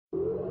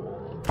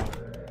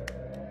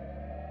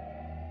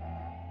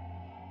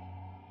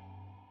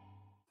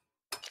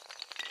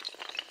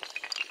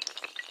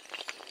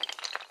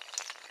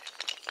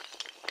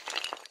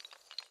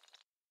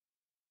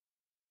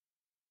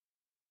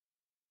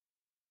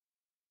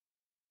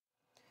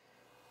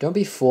Don't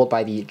be fooled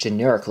by the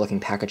generic looking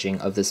packaging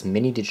of this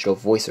mini digital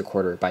voice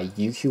recorder by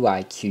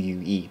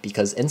UQIQUE,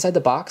 because inside the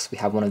box we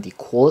have one of the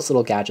coolest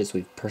little gadgets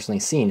we've personally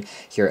seen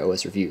here at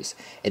OS Reviews.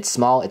 It's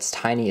small, it's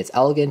tiny, it's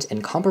elegant,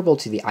 and comparable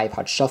to the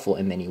iPod Shuffle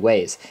in many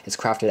ways. It's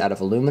crafted out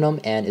of aluminum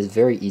and is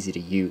very easy to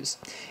use.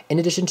 In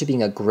addition to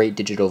being a great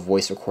digital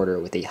voice recorder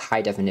with a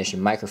high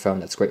definition microphone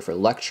that's great for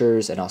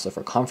lectures and also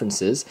for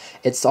conferences,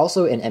 it's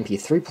also an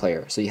MP3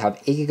 player, so you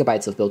have 8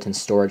 GB of built-in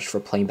storage for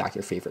playing back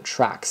your favorite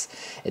tracks.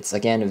 It's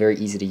again very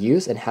easy to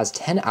use and has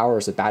 10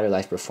 hours of battery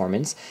life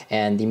performance,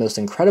 and the most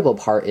incredible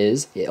part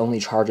is it only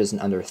charges in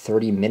under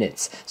 30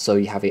 minutes, so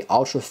you have a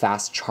ultra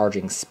fast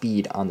charging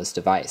speed on this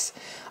device.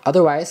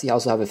 Otherwise, you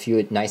also have a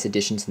few nice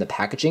additions in the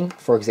packaging.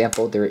 For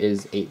example, there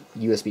is a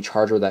USB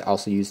charger that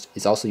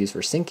is also used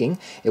for syncing.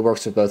 It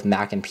works with both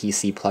Mac and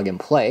PC plug and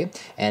play,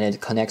 and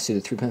it connects to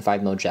the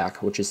 3.5mm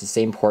jack, which is the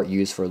same port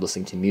used for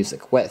listening to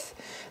music with.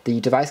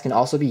 The device can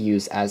also be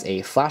used as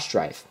a flash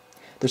drive.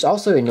 There's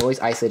also a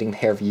noise-isolating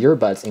pair of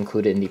earbuds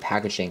included in the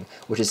packaging,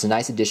 which is a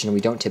nice addition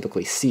we don't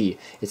typically see.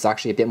 It's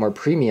actually a bit more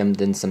premium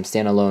than some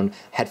standalone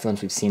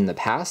headphones we've seen in the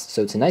past,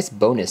 so it's a nice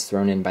bonus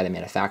thrown in by the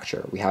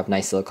manufacturer. We have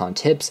nice silicone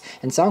tips,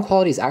 and sound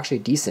quality is actually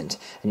decent,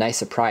 a nice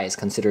surprise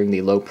considering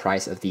the low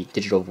price of the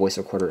digital voice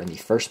recorder in the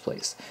first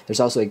place. There's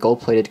also a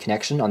gold-plated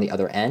connection on the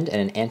other end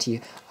and an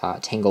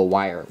anti-tangle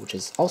wire, which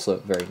is also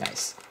very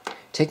nice.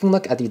 Taking a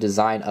look at the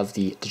design of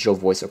the digital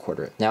voice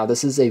recorder. Now,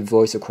 this is a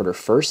voice recorder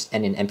first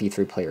and an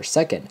MP3 player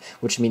second,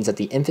 which means that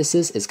the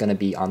emphasis is going to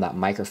be on that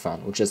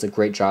microphone, which does a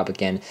great job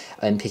again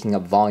in picking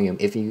up volume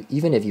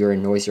even if you're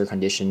in noisier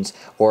conditions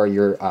or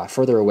you're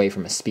further away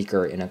from a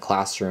speaker in a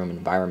classroom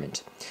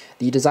environment.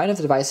 The design of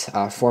the device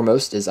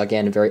foremost is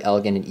again very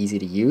elegant and easy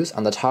to use.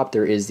 On the top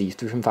there is the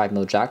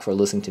 3.5mm jack for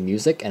listening to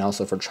music and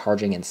also for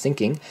charging and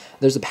syncing.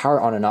 There's a power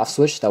on and off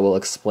switch that we'll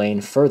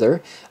explain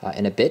further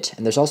in a bit,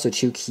 and there's also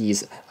 2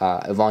 keys,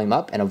 a volume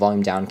up and a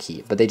volume down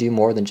key, but they do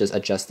more than just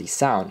adjust the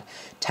sound.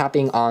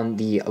 Tapping on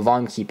the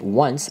volume key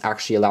once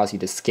actually allows you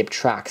to skip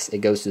tracks. It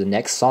goes to the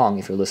next song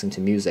if you're listening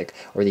to music,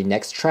 or the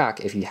next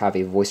track if you have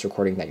a voice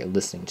recording that you're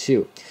listening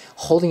to.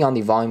 Holding on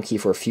the volume key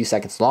for a few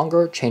seconds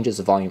longer changes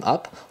the volume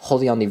up.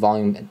 Holding on the volume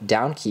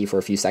down key for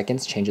a few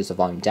seconds changes the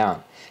volume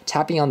down.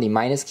 Tapping on the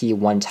minus key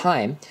one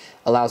time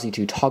allows you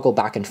to toggle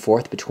back and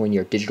forth between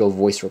your digital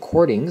voice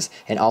recordings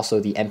and also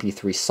the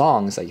MP3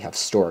 songs that you have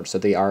stored. So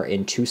they are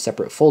in 2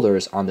 separate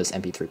folders on this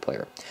MP3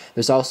 player.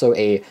 There's also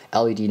a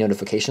LED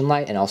notification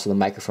light, and also the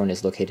microphone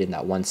is located in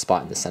that one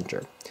spot in the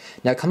center.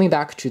 Now, coming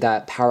back to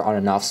that power on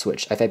and off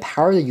switch, if I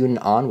power the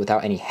unit on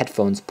without any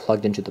headphones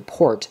plugged into the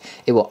port,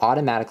 it will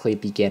automatically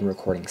begin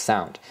recording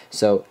sound.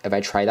 So if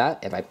I try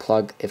that,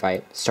 if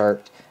I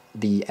start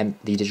the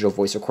digital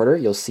voice recorder,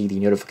 you'll see the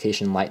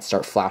notification light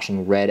start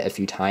flashing red a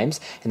few times,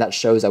 and that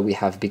shows that we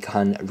have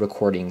begun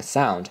recording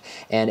sound.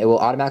 And it will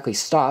automatically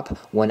stop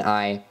when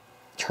I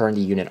turn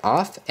the unit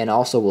off, and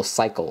also will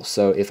cycle.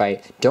 So if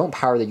I don't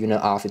power the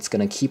unit off, it's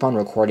going to keep on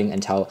recording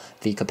until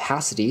the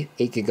capacity,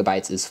 8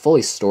 GB, is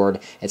fully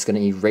stored. It's going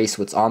to erase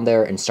what's on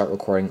there and start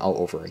recording all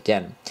over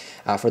again.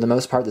 For the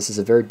most part, this is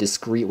a very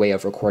discreet way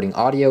of recording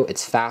audio.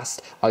 It's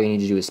fast. All you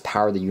need to do is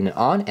power the unit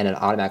on, and it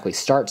automatically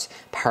starts.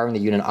 Powering the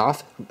unit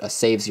off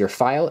saves your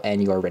file,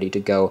 and you are ready to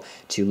go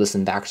to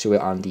listen back to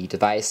it on the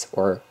device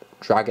or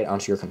drag it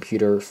onto your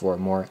computer for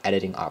more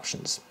editing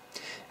options.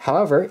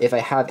 However, if I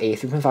have a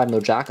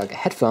 3.5mm jack, like a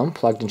headphone,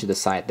 plugged into the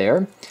side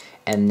there,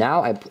 and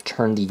now I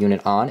turn the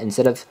unit on,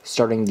 instead of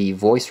starting the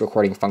voice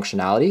recording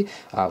functionality,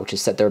 which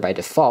is set there by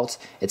default,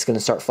 it's going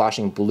to start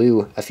flashing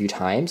blue a few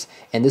times,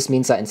 and this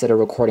means that instead of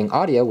recording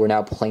audio, we're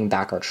now playing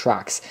back our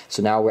tracks.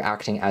 So now we're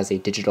acting as a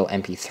digital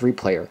MP3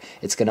 player.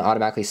 It's going to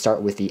automatically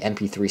start with the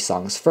MP3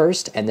 songs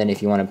first, and then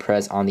if you want to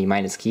press on the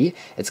minus key,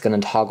 it's going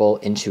to toggle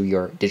into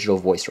your digital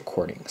voice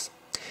recordings.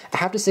 I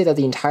have to say that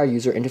the entire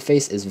user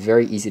interface is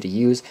very easy to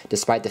use.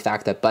 Despite the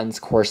fact that buttons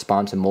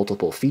correspond to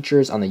multiple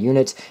features on the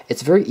unit,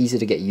 it's very easy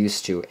to get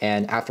used to,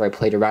 and after I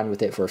played around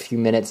with it for a few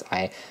minutes,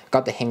 I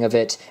got the hang of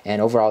it,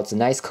 and overall it's a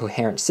nice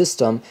coherent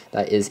system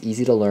that is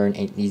easy to learn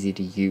and easy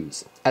to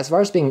use. As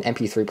far as being an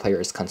MP3 player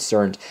is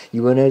concerned,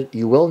 you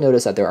will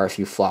notice that there are a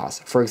few flaws.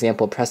 For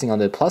example, pressing on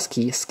the plus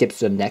key skips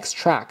to the next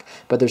track,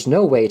 but there's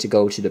no way to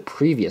go to the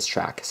previous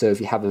track. So if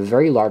you have a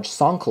very large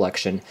song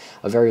collection,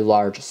 a very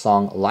large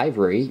song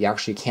library, you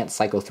actually can't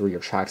cycle through your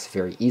tracks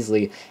very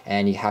easily,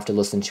 and you have to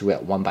listen to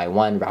it one by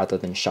one rather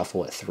than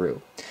shuffle it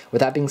through.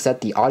 With that being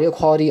said, the audio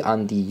quality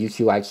on the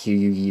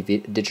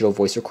UQIQUE digital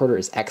voice recorder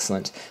is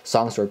excellent.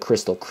 Songs are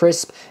crystal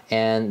crisp,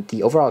 and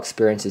the overall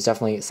experience is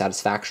definitely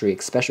satisfactory,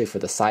 especially for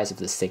the size of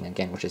this thing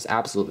again, which is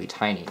absolutely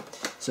tiny.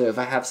 So if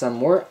I have some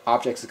more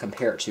objects to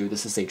compare it to,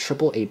 this is a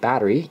AAA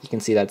battery. You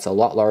can see that's a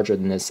lot larger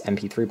than this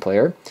MP3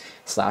 player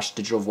 /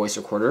 digital voice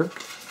recorder.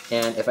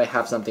 And if I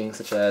have something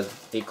such as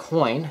a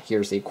coin,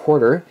 here's a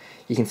quarter,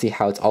 You can see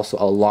how it's also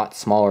a lot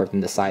smaller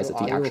than the size of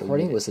the actual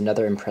recording unit. Was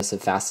another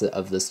impressive facet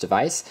of this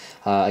device.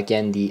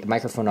 Again, the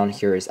microphone on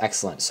here is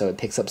excellent, so it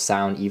picks up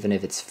sound even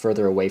if it's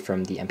further away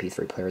from the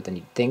MP3 player than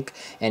you'd think,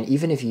 and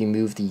even if you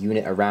move the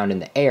unit around in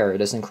the air, it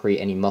doesn't create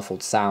any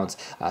muffled sounds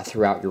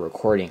throughout your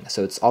recording.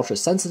 So it's ultra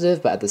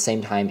sensitive, but at the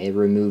same time it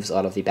removes a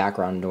lot of the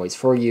background noise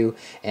for you,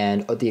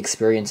 and the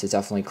experience is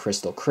definitely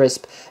crystal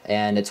crisp,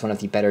 and it's one of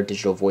the better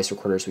digital voice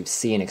recorders we've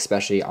seen,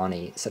 especially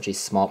on such a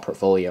small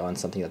portfolio, on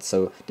something that's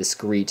so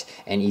discreet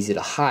and easy to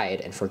hide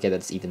and forget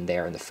that it's even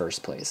there in the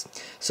first place.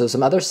 So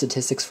some other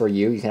statistics for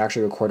you: you can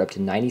actually record up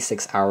to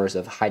 96 hours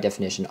of high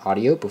definition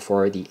audio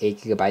before the 8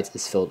 gigabytes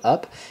is filled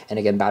up, and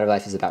again, battery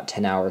life is about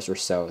 10 hours or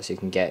so you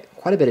can get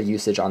quite a bit of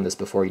usage on this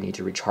before you need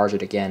to recharge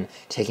it again,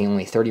 taking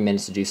only 30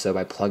 minutes to do so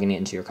by plugging it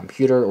into your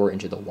computer or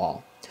into the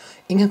wall.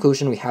 In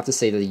conclusion, we have to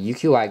say that the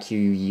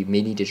UQIQUE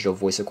Mini Digital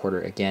Voice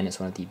Recorder, again, is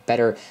one of the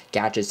better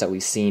gadgets that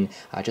we've seen,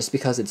 just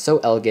because it's so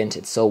elegant,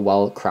 it's so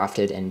well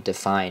crafted and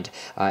defined.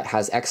 It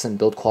has excellent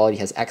build quality,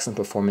 has excellent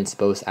performance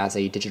both as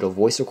a digital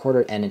voice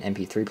recorder and an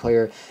MP3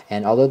 player,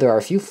 and although there are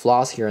a few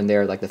flaws here and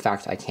there, like the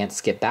fact I can't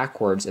skip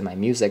backwards in my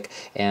music,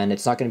 and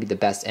it's not going to be the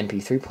best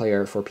MP3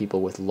 player for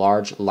people with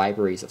large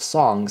libraries of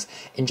songs,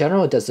 in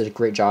general it does a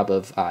great job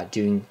of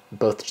doing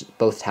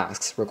both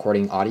tasks,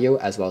 recording audio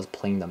as well as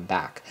playing them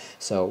back.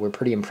 So we're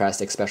pretty impressed,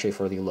 especially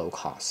for the low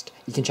cost.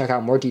 You can check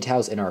out more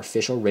details in our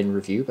official written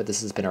review, but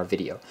this has been our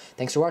video.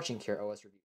 Thanks for watching, Cure OS Review.